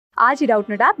आज ही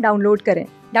Doubtnut app download करें।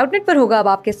 डाउटनट पर होगा अब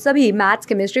आपके सभी मैथ्स,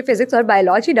 केमिस्ट्री, फिजिक्स और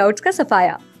बायोलॉजी डाउट्स का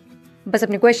सफाया। बस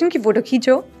अपने क्वेश्चन की फोटो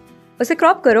खींचो, उसे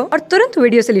क्रॉप करो और तुरंत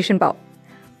वीडियो सॉल्यूशन पाओ।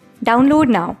 Download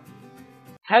now.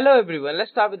 Hello everyone,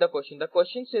 let's start with the question. The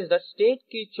question says that state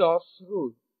Kirchhoff's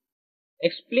rule.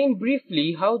 Explain briefly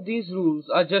how these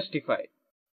rules are justified.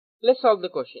 Let's solve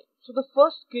the question. So the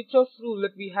first Kirchhoff's rule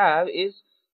that we have is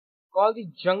called the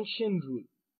junction rule.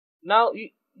 Now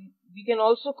we can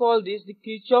also call this the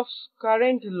Kirchhoff's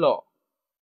current law.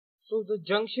 So the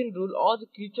junction rule or the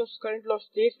Kirchhoff's current law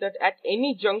states that at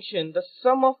any junction, the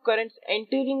sum of currents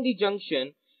entering the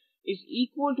junction is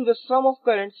equal to the sum of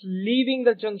currents leaving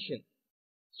the junction.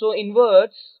 So in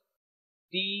words,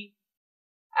 the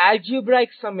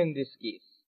algebraic sum in this case,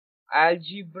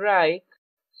 algebraic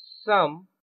sum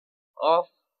of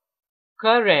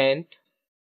current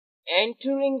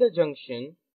entering the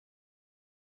junction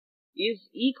is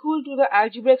equal to the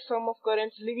algebraic sum of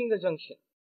currents leaving the junction.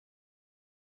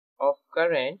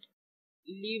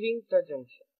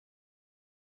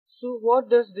 So what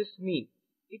does this mean?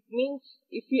 It means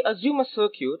if we assume a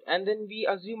circuit and then we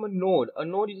assume a node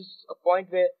is a point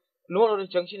where node or a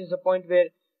junction is a point where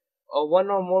one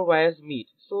or more wires meet.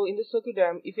 So in the circuit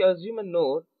diagram, if you assume a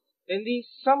node, then the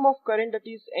sum of current that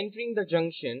is entering the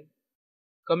junction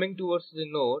coming towards the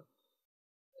node,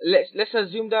 let's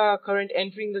assume the current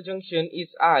entering the junction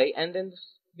is I, and then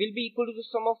this will be equal to the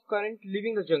sum of current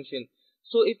leaving the junction.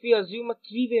 So if we assume a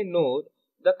three-way node,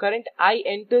 the current I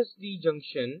enters the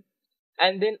junction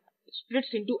and then splits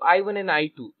into I1 and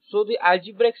I2. So the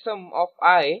algebraic sum of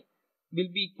I will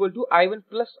be equal to I1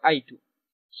 plus I2.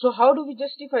 So how do we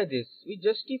justify this? We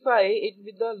justify it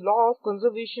with the law of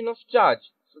conservation of charge.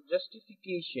 So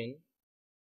justification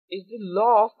is the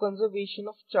law of conservation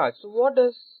of charge. So what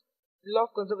does the law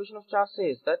of conservation of charge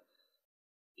says? That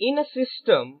in a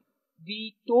system,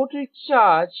 the total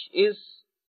charge is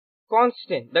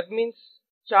constant. That means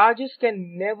charges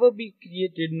can never be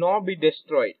created nor be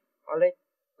destroyed. Alright,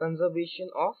 conservation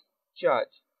of charge.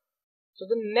 So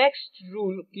the next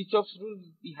rule, Kirchhoff's rule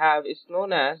we have is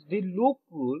known as the loop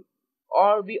rule,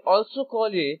 or we also call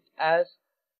it as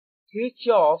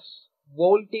Kirchhoff's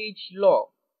voltage law.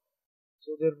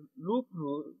 So the loop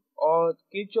rule or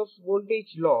Kirchhoff's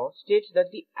voltage law states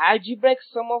that the algebraic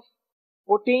sum of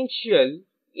potential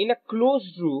in a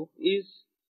closed loop is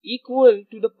equal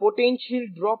to the potential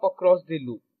drop across the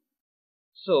loop.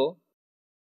 So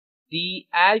the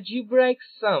algebraic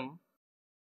sum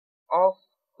of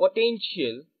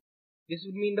potential, this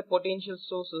would mean the potential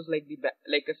sources like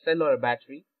a cell or a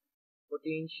battery,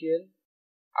 potential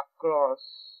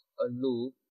across a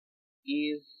loop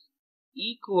is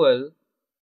equal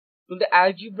to the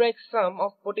algebraic sum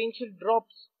of potential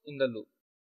drops in the loop.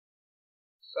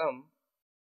 Sum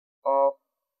of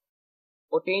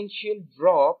potential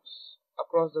drops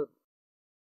across the loop.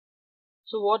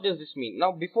 So what does this mean?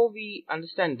 Now before we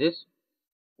understand this,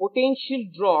 potential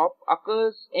drop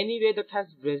occurs anywhere that has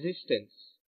resistance.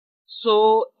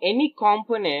 So any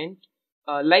component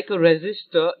like a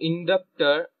resistor,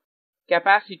 inductor,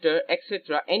 capacitor,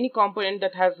 etc., any component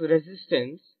that has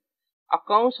resistance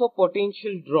accounts for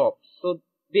potential drop. So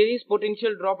there is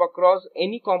potential drop across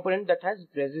any component that has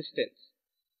resistance.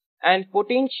 And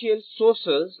potential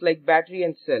sources like battery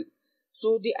and cell.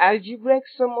 So the algebraic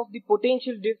sum of the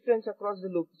potential difference across the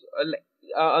loops,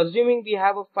 assuming we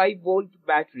have a 5-volt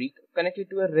battery connected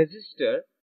to a resistor,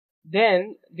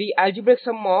 then the algebraic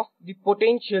sum of the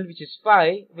potential, which is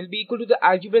phi, will be equal to the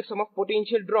algebraic sum of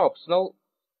potential drops. Now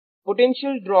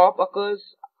potential drop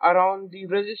occurs around the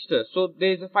resistor, so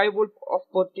there is a 5-volt of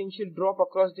potential drop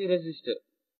across the resistor.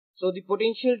 So the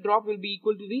potential drop will be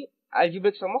equal to the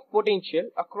algebraic sum of potential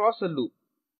across a loop.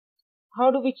 How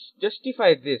do we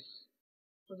justify this?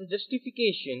 So the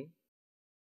justification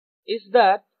is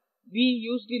that we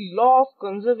use the law of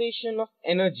conservation of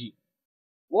energy.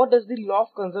 What does the law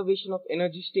of conservation of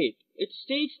energy state? It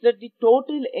states that the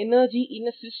total energy in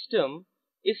a system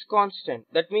is constant.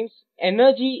 That means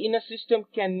energy in a system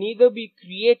can neither be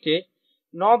created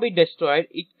nor be destroyed.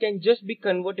 It can just be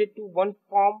converted to one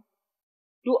form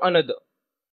to another.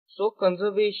 So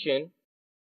conservation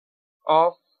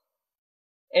of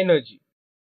energy.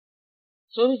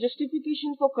 So the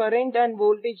justification for current and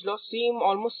voltage law seem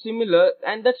almost similar,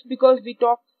 and that's because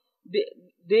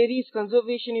there is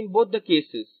conservation in both the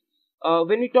cases.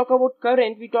 When we talk about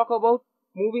current, we talk about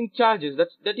moving charges.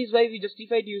 That is why we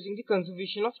justified using the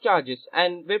conservation of charges,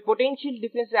 and where potential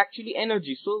difference is actually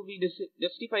energy, so we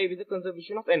justify with the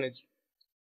conservation of energy.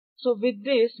 So with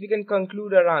this we can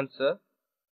conclude our answer.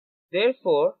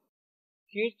 Therefore,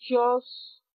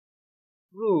 Kirchhoff's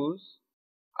rules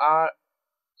are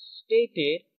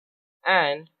stated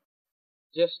and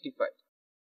justified.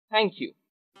 Thank you.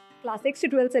 Class 6 से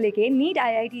 12 से लेके NEET,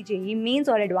 IIT, JEE mains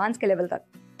और advance के level तक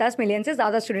 10 million से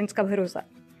ज्यादा students का भरोसा।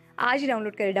 आज ही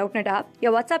डाउनलोड करें डाउटनेट ऐप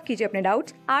या व्हाट्सएप कीजिए अपने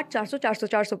डाउट्स 8400 400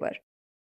 400 पर।